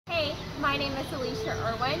My name is Alicia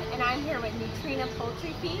Erwin, and I'm here with Nutrena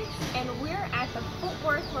Poultry Feeds, and we're at the Fort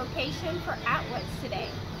Worth location for Atwoods today.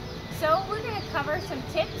 So we're going to cover some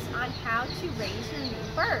tips on how to raise your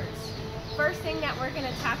new birds. First thing that we're going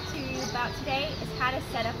to talk to you about today is how to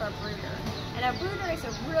set up a brooder. And a brooder is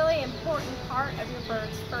a really important part of your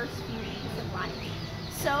bird's first few weeks of life.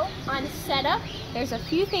 So on setup, there's a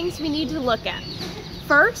few things we need to look at.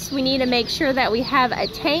 First, we need to make sure that we have a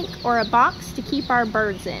tank or a box to keep our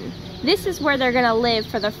birds in. This is where they're going to live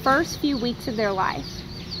for the first few weeks of their life.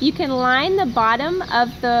 You can line the bottom of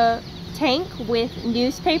the tank with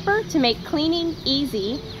newspaper to make cleaning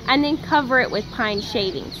easy, and then cover it with pine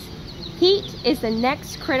shavings. Heat is the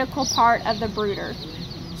next critical part of the brooder.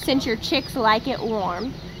 Since your chicks like it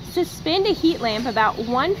warm, suspend a heat lamp about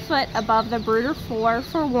 1 foot above the brooder floor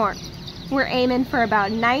for warmth. We're aiming for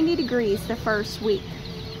about 90 degrees the first week.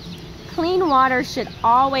 Clean water should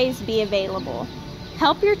always be available.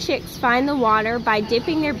 Help your chicks find the water by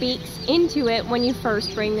dipping their beaks into it when you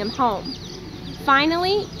first bring them home.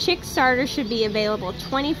 Finally, chick starters should be available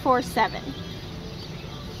 24/7.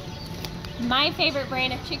 My favorite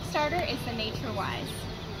brand of chick starter is the Nature Wise.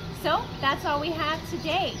 So that's all we have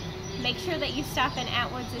today. Make sure that you stop in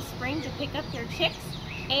Atwoods this spring to pick up your chicks.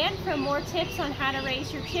 And for more tips on how to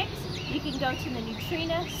raise your chicks, you can go to the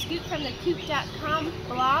Nutrena ScoopFromTheCoop.com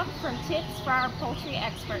blog for tips for our poultry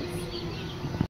experts.